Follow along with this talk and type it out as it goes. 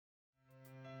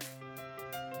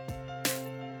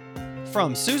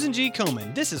From Susan G.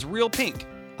 Komen, this is Real Pink,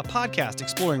 a podcast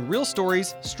exploring real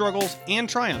stories, struggles, and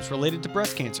triumphs related to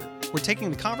breast cancer. We're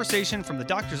taking the conversation from the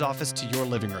doctor's office to your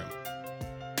living room.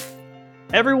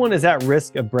 Everyone is at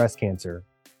risk of breast cancer,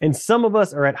 and some of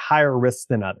us are at higher risks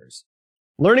than others.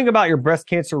 Learning about your breast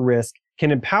cancer risk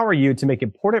can empower you to make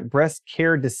important breast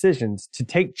care decisions to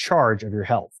take charge of your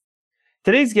health.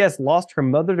 Today's guest lost her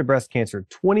mother to breast cancer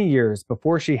 20 years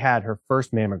before she had her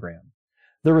first mammogram.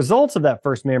 The results of that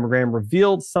first mammogram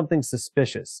revealed something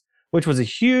suspicious, which was a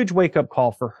huge wake-up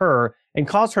call for her and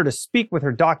caused her to speak with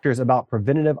her doctors about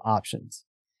preventative options.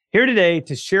 Here today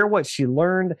to share what she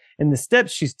learned and the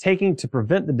steps she's taking to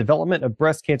prevent the development of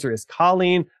breast cancer is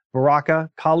Colleen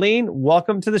Baraka. Colleen,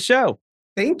 welcome to the show.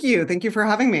 Thank you. Thank you for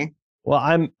having me. Well,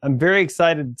 I'm very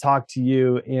excited to talk to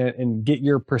you and get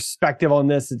your perspective on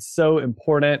this. It's so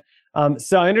important.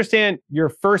 So I understand your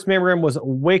first mammogram was a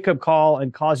wake-up call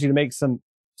and caused you to make some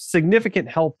significant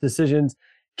health decisions.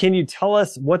 Can you tell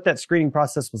us what that screening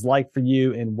process was like for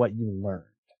you and what you learned?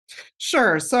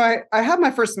 Sure. So I had my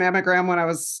first mammogram when I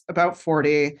was about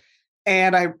 40,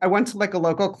 and I went to like a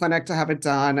local clinic to have it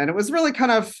done. And it was really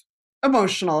kind of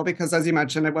emotional because, as you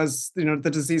mentioned, it was,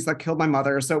 the disease that killed my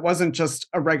mother. So it wasn't just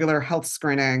a regular health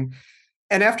screening.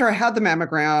 And after I had the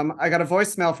mammogram, I got a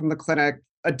voicemail from the clinic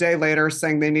a day later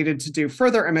saying they needed to do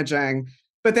further imaging,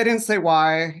 but they didn't say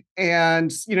why.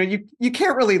 And, you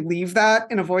can't really leave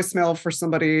that in a voicemail for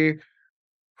somebody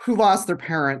who lost their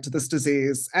parent to this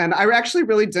disease. And I actually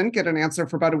really didn't get an answer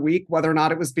for about a week, whether or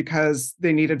not it was because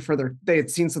they had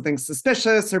seen something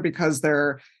suspicious or because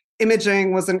their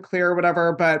imaging wasn't clear or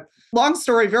whatever. But long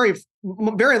story, very,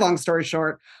 very long story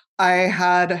short,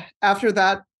 after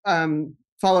that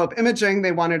follow-up imaging,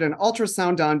 they wanted an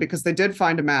ultrasound done because they did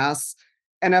find a mass.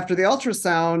 And after the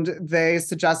ultrasound, they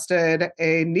suggested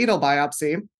a needle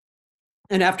biopsy.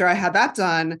 And after I had that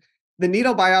done, the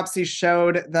needle biopsy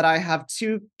showed that I have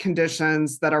two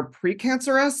conditions that are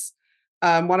precancerous.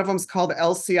 One of them is called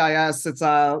LCIS. It's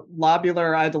a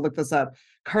lobular, I had to look this up,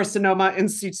 carcinoma in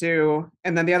situ.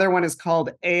 And then the other one is called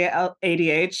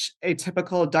ADH,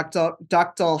 atypical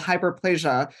ductal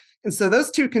hyperplasia. And so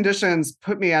those two conditions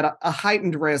put me at a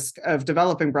heightened risk of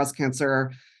developing breast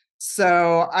cancer.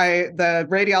 So the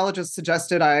radiologist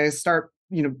suggested I start,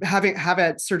 have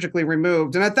it surgically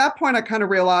removed. And at that point, I kind of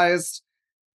realized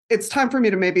it's time for me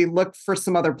to maybe look for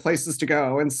some other places to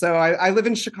go. And so I live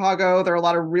in Chicago. There are a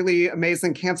lot of really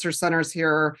amazing cancer centers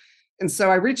here. And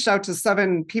so I reached out to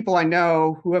 7 people I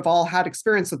know who have all had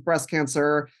experience with breast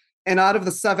cancer. And out of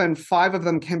the 7, 5 of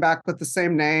them came back with the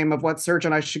same name of what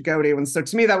surgeon I should go to. And so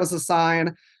to me, that was a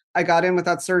sign. I got in with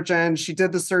that surgeon. She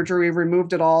did the surgery,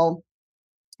 removed it all.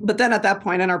 But then at that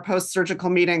point in our post-surgical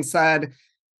meeting said,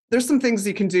 there's some things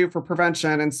you can do for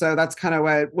prevention. And so that's kind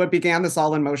of what began this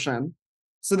all in motion.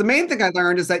 So the main thing I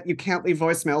learned is that you can't leave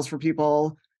voicemails for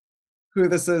people who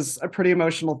this is a pretty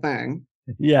emotional thing.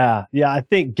 Yeah. I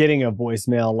think getting a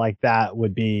voicemail like that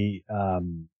would be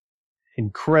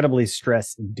incredibly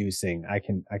stress-inducing. I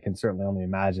can certainly only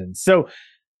imagine.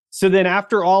 So then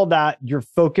after all that, your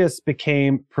focus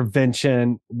became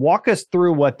prevention. Walk us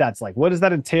through what that's like. What does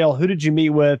that entail? Who did you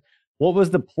meet with? What was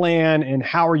the plan? And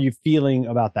how are you feeling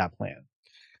about that plan?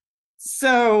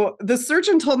 So the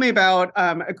surgeon told me about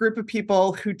a group of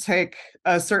people who take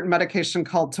a certain medication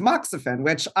called tamoxifen,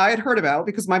 which I had heard about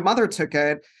because my mother took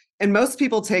it. And most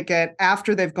people take it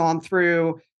after they've gone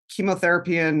through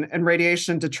chemotherapy and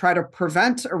radiation to try to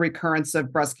prevent a recurrence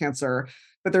of breast cancer.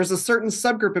 But there's a certain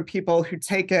subgroup of people who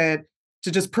take it to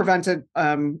just prevent it,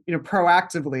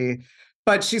 proactively.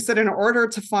 But she said in order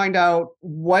to find out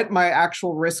what my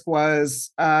actual risk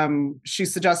was, she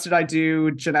suggested I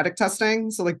do genetic testing,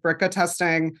 so like BRCA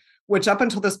testing, which up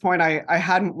until this point I'd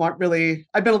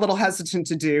been a little hesitant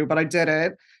to do, but I did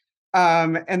it.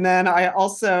 And then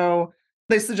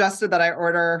they suggested that I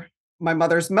order my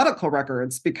mother's medical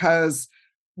records because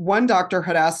one doctor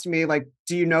had asked me, like,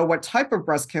 do you know what type of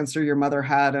breast cancer your mother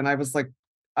had? And I was like,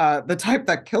 the type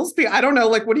that kills people. I don't know.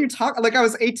 Like, what do you talk? Like, I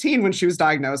was 18 when she was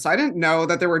diagnosed. I didn't know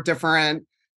that there were different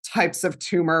types of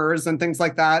tumors and things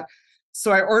like that.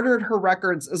 So I ordered her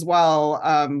records as well,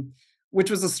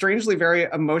 which was a strangely very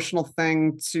emotional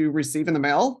thing to receive in the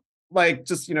mail. Like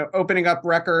just, opening up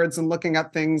records and looking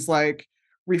at things like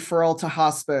referral to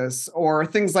hospice or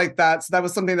things like that. So that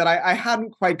was something that I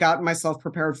hadn't quite gotten myself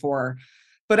prepared for.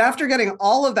 But after getting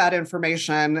all of that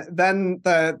information, then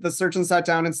the surgeon sat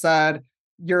down and said,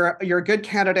 you're a good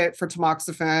candidate for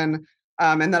tamoxifen.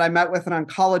 And then I met with an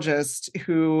oncologist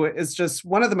who is just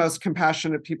one of the most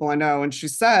compassionate people I know. And she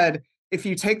said, if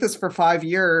you take this for 5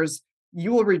 years,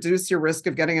 you will reduce your risk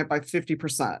of getting it by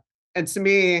 50%. And to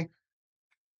me,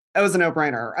 it was a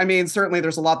no-brainer. I mean, certainly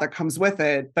there's a lot that comes with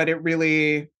it, but it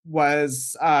really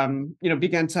was,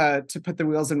 began to put the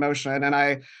wheels in motion. And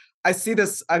I see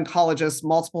this oncologist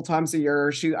multiple times a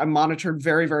year. I'm monitored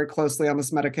very, very closely on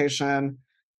this medication,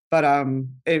 but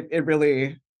it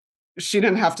really, she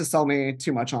didn't have to sell me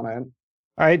too much on it.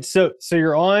 All right. So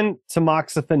you're on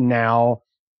tamoxifen now.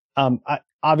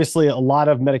 Obviously, a lot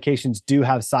of medications do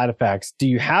have side effects. Do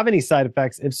you have any side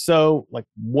effects? If so, like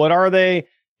what are they?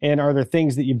 And are there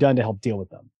things that you've done to help deal with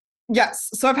them? Yes.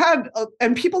 So I've had,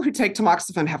 and people who take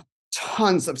tamoxifen have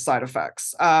tons of side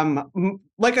effects.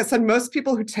 Like I said, most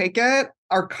people who take it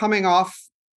are coming off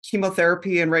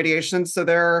chemotherapy and radiation. So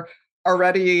they're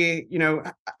already,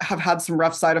 have had some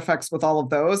rough side effects with all of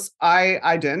those.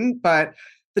 I didn't, but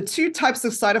the two types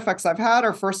of side effects I've had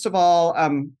are, first of all,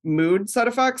 mood side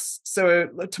effects. So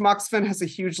tamoxifen has a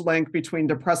huge link between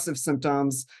depressive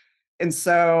symptoms. And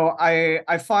so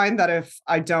I find that if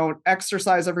I don't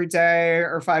exercise every day,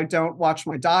 or if I don't watch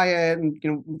my diet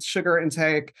and sugar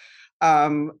intake,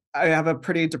 I have a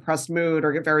pretty depressed mood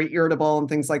or get very irritable and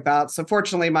things like that. So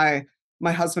fortunately, my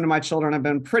husband and my children have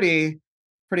been pretty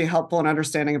helpful and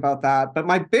understanding about that. But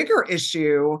my bigger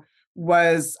issue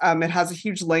was it has a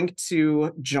huge link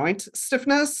to joint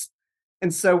stiffness.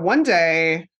 And so one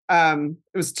day, it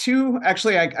was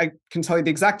actually, I can tell you the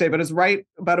exact day, but it was right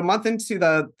about a month into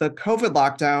the COVID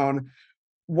lockdown.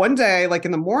 One day, like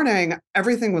in the morning,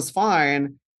 everything was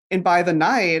fine. And by the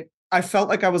night, I felt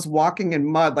like I was walking in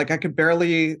mud, like I could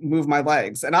barely move my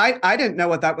legs. And I didn't know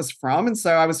what that was from. And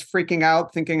so I was freaking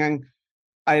out, thinking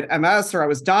I had MS or I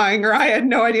was dying, or I had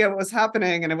no idea what was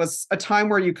happening. And it was a time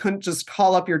where you couldn't just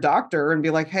call up your doctor and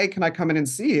be like, hey, can I come in and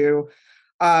see you?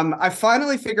 I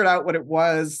finally figured out what it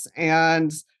was.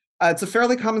 And it's a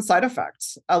fairly common side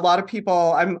effect. A lot of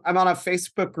people, I'm on a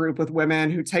Facebook group with women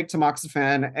who take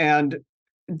tamoxifen, and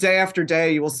day after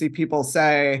day, you will see people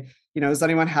say, does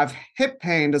anyone have hip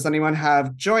pain? Does anyone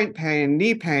have joint pain,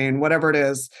 knee pain, whatever it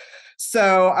is?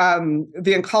 So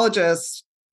the oncologist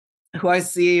who I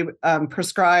see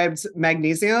prescribed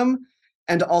magnesium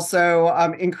and also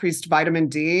increased vitamin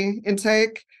D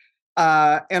intake.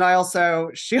 And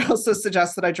she also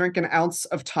suggests that I drink an ounce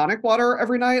of tonic water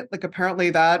every night. Like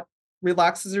apparently that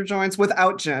relaxes your joints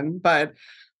without gin. But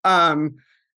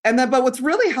what's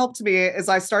really helped me is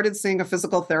I started seeing a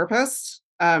physical therapist.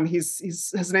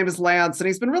 His name is Lance, and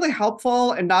he's been really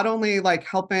helpful in not only like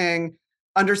helping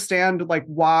understand like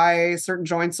why certain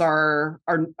joints are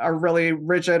really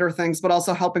rigid or things, but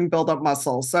also helping build up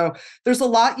muscle. So there's a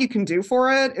lot you can do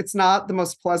for it. It's not the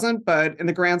most pleasant, but in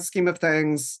the grand scheme of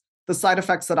things, the side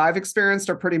effects that I've experienced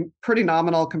are pretty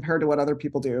nominal compared to what other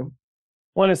people do.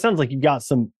 Well, and it sounds like you've got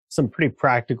some pretty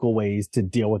practical ways to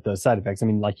deal with those side effects. I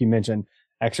mean, like you mentioned,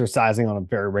 exercising on a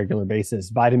very regular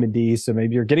basis, vitamin D. So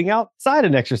maybe you're getting outside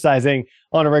and exercising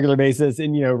on a regular basis,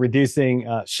 and reducing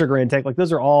sugar intake. Like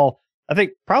those are all, I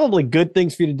think, probably good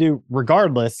things for you to do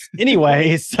regardless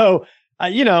anyway. So,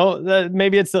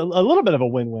 maybe it's a little bit of a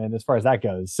win-win as far as that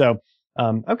goes. So,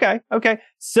 okay.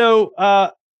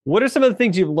 So, what are some of the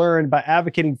things you've learned by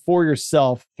advocating for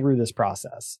yourself through this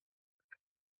process?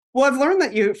 Well, I've learned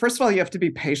that first of all, you have to be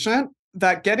patient,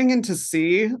 that getting in to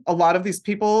see a lot of these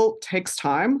people takes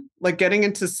time. Like getting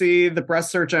in to see the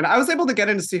breast surgeon, I was able to get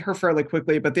in to see her fairly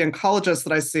quickly, but the oncologist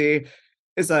that I see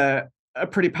is a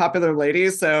pretty popular lady.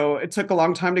 So it took a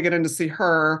long time to get in to see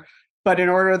her. But in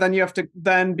order,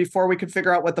 then before we could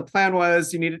figure out what the plan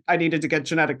was, I needed to get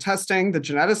genetic testing. The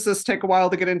geneticists take a while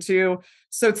to get into.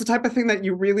 So it's the type of thing that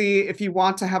you really, if you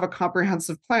want to have a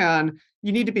comprehensive plan,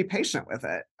 you need to be patient with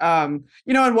it. And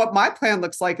what my plan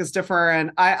looks like is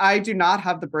different. I do not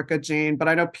have the BRCA gene, but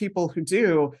I know people who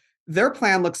do. Their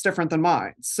plan looks different than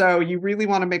mine. So you really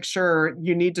want to make sure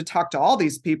you need to talk to all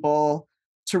these people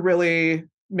to really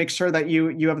make sure that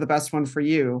you have the best one for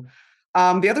you.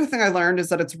 The other thing I learned is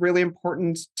that it's really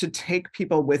important to take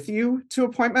people with you to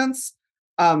appointments.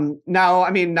 Now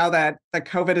that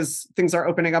COVID things are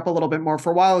opening up a little bit more.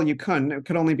 For a while, it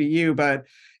could only be you, but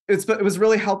it was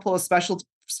really helpful,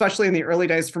 especially in the early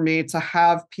days for me, to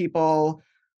have people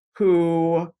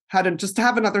who had just to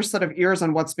have another set of ears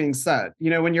on what's being said.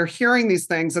 When you're hearing these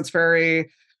things, it's very,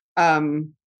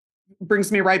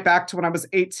 brings me right back to when I was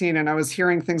 18 and I was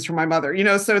hearing things from my mother,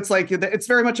 so it's like, it's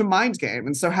very much a mind game.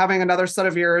 And so having another set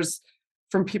of ears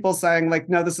from people saying like,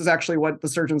 no, this is actually what the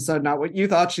surgeon said, not what you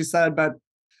thought she said. But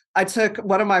I took,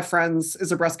 one of my friends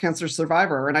is a breast cancer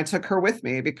survivor, and I took her with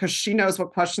me because she knows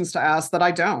what questions to ask that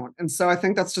I don't. And so I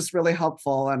think that's just really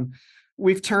helpful. And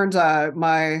we've turned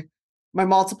my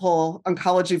multiple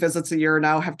oncology visits a year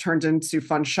now have turned into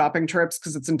fun shopping trips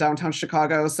because it's in downtown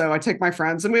Chicago. So I take my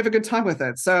friends and we have a good time with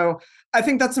it. So I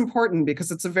think that's important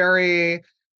because it's a very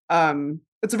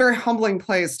it's a very humbling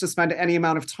place to spend any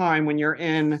amount of time when you're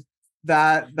in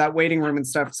that waiting room and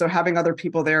stuff. So having other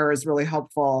people there is really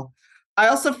helpful. I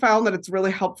also found that it's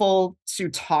really helpful to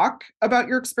talk about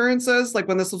your experiences. Like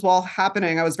when this was all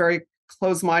happening, I was very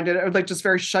closed-minded, or like just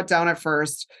very shut down at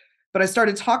first. But I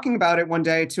started talking about it one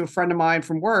day to a friend of mine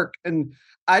from work, and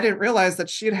I didn't realize that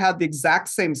she had had the exact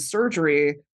same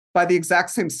surgery by the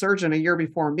exact same surgeon a year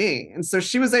before me. And so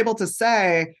she was able to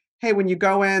say, hey, when you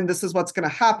go in, this is what's going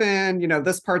to happen.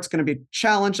 This part's going to be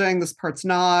challenging, this part's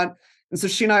not. And so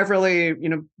she and I have really,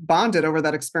 bonded over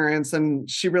that experience, and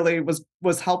she really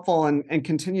was helpful and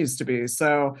continues to be.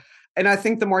 So, and I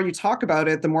think the more you talk about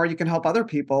it, the more you can help other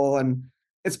people. And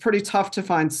it's pretty tough to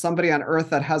find somebody on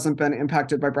earth that hasn't been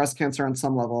impacted by breast cancer on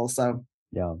some level. So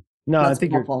yeah, no, I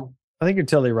think helpful. I think you're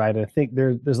totally right. I think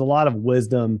there's a lot of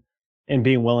wisdom in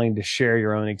being willing to share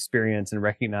your own experience and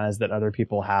recognize that other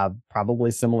people have probably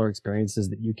similar experiences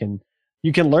that you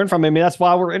can learn from. I mean, that's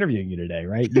why we're interviewing you today,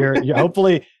 right? You're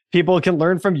hopefully people can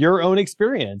learn from your own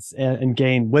experience and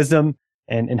gain wisdom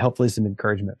and hopefully some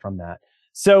encouragement from that.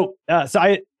 So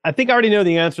I think I already know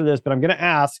the answer to this, but I'm going to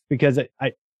ask because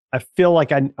I feel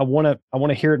like I want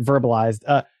to hear it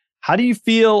verbalized. How do you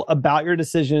feel about your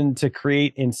decision to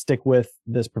create and stick with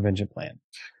this prevention plan?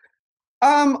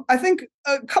 I think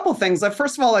a couple things.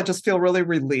 First of all, I just feel really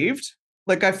relieved.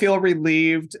 Like I feel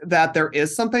relieved that there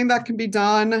is something that can be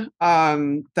done.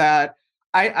 That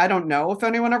I don't know if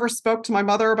anyone ever spoke to my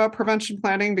mother about prevention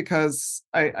planning because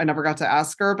I never got to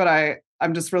ask her, but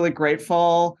I'm just really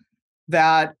grateful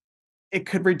that it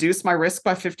could reduce my risk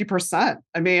by 50%.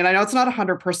 I mean, I know it's not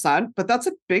 100%, but that's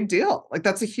a big deal. Like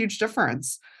that's a huge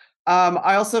difference.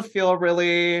 I also feel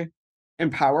really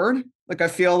empowered. Like I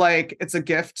feel like it's a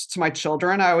gift to my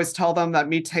children. I always tell them that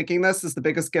me taking this is the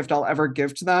biggest gift I'll ever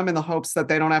give to them, in the hopes that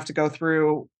they don't have to go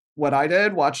through what I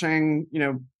did, watching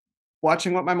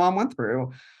what my mom went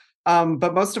through.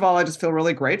 But most of all, I just feel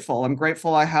really grateful. I'm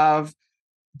grateful I have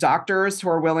doctors who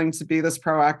are willing to be this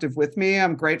proactive with me.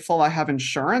 I'm grateful I have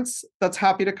insurance that's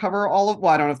happy to cover well,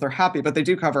 I don't know if they're happy, but they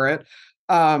do cover it.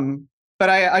 But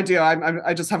I do.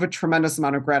 I just have a tremendous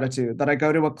amount of gratitude that I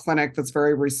go to a clinic that's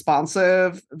very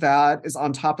responsive, that is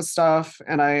on top of stuff,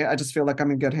 and I just feel like I'm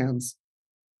in good hands.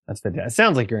 That's fantastic. It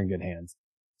sounds like you're in good hands.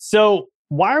 So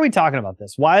why are we talking about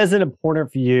this? Why is it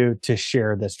important for you to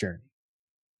share this journey?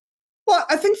 Well,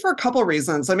 I think for a couple of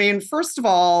reasons. I mean, first of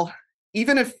all,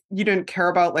 even if you didn't care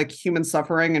about like human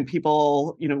suffering and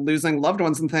people, losing loved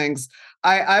ones and things,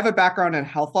 I have a background in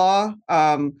health law,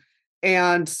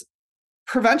 and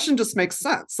prevention just makes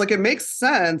sense. Like it makes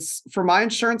sense for my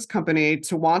insurance company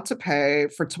to want to pay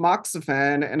for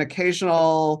tamoxifen and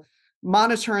occasional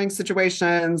monitoring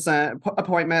situations and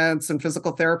appointments and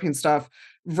physical therapy and stuff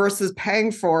versus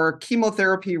paying for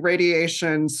chemotherapy,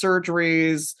 radiation,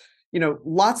 surgeries,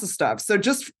 lots of stuff. So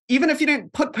just even if you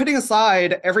didn't putting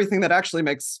aside everything that actually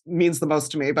means the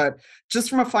most to me, but just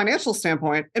from a financial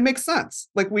standpoint, it makes sense.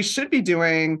 Like we should be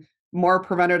doing more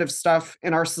preventative stuff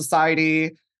in our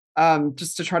society,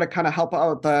 just to try to kind of help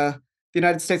out the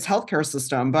United States healthcare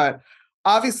system. But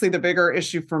obviously the bigger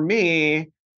issue for me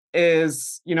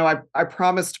is, I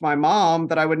promised my mom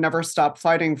that I would never stop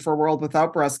fighting for a world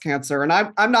without breast cancer. And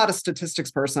I'm not a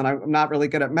statistics person. I'm not really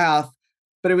good at math,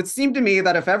 but it would seem to me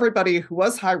that if everybody who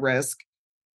was high risk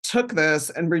took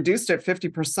this and reduced it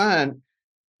 50%,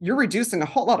 you're reducing a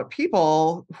whole lot of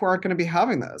people who aren't going to be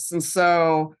having this. And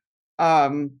so,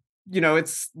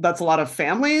 that's a lot of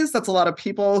families. That's a lot of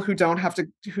people who don't have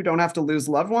to lose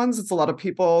loved ones. It's a lot of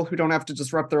people who don't have to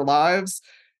disrupt their lives.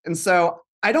 And so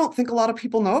I don't think a lot of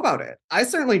people know about it. I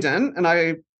certainly didn't. And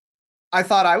I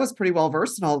thought I was pretty well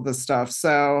versed in all of this stuff.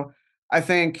 So I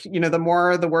think, the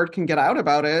more the word can get out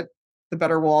about it, the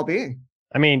better we'll all be.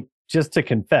 I mean, just to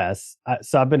confess,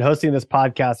 so I've been hosting this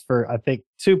podcast for, I think,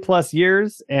 2+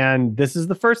 years. And this is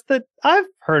the first that I've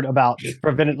heard about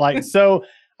preventive, so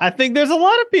I think there's a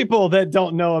lot of people that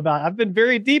don't know about it. I've been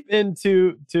very deep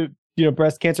into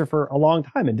breast cancer for a long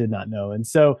time and did not know. And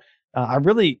so I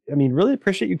really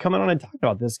appreciate you coming on and talking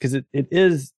about this because it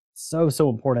is so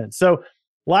important. So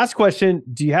last question,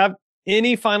 do you have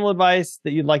any final advice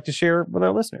that you'd like to share with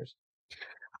our listeners?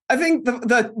 I think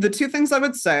the two things I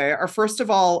would say are, first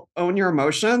of all, own your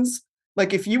emotions.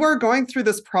 Like if you are going through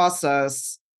this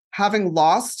process, having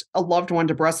lost a loved one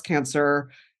to breast cancer,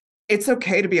 it's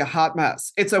okay to be a hot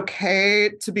mess. It's okay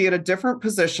to be in a different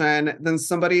position than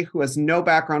somebody who has no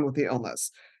background with the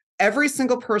illness. Every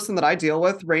single person that I deal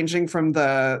with, ranging from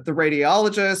the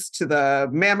radiologist to the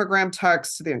mammogram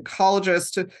techs to the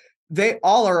oncologist, they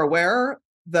all are aware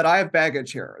that I have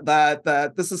baggage here, that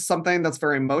this is something that's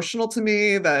very emotional to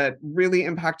me, that really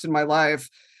impacted my life.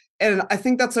 And I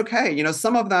think that's okay.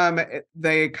 Some of them,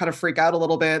 they kind of freak out a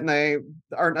little bit and they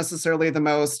aren't necessarily the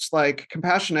most like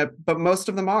compassionate, but most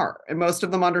of them are. And most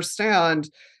of them understand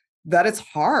that it's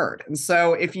hard. And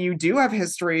so if you do have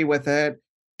history with it,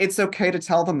 it's okay to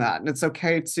tell them that. And it's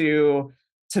okay to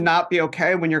not be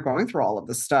okay when you're going through all of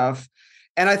this stuff.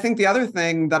 And I think the other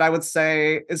thing that I would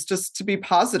say is just to be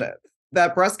positive,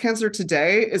 that breast cancer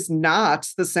today is not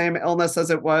the same illness as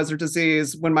it was or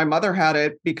disease when my mother had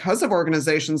it, because of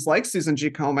organizations like Susan G.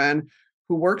 Komen,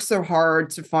 who work so hard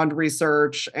to fund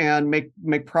research and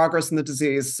make progress in the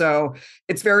disease. So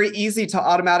it's very easy to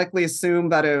automatically assume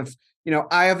that if,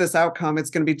 I have this outcome, it's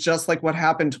going to be just like what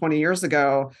happened 20 years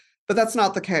ago, but that's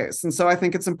not the case. And so I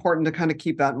think it's important to kind of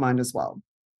keep that in mind as well.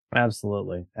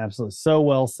 Absolutely. Absolutely. So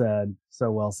well said.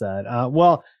 So well said.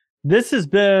 Well, this has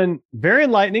been very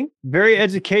enlightening, very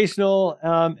educational,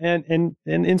 and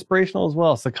inspirational as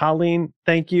well. So Colleen,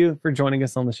 thank you for joining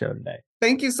us on the show today.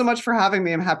 Thank you so much for having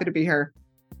me. I'm happy to be here.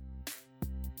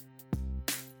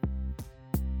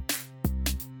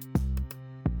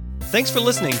 Thanks for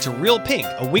listening to Real Pink,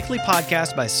 a weekly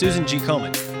podcast by Susan G.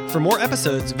 Komen. For more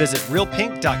episodes, visit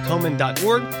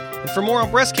realpink.komen.org. And for more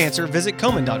on breast cancer, visit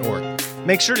komen.org.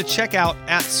 Make sure to check out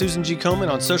 @Susan G. Komen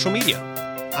on social media.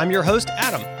 I'm your host,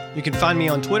 Adam. You can find me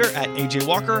on Twitter @AJ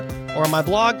Walker or on my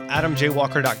blog,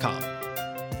 adamjwalker.com.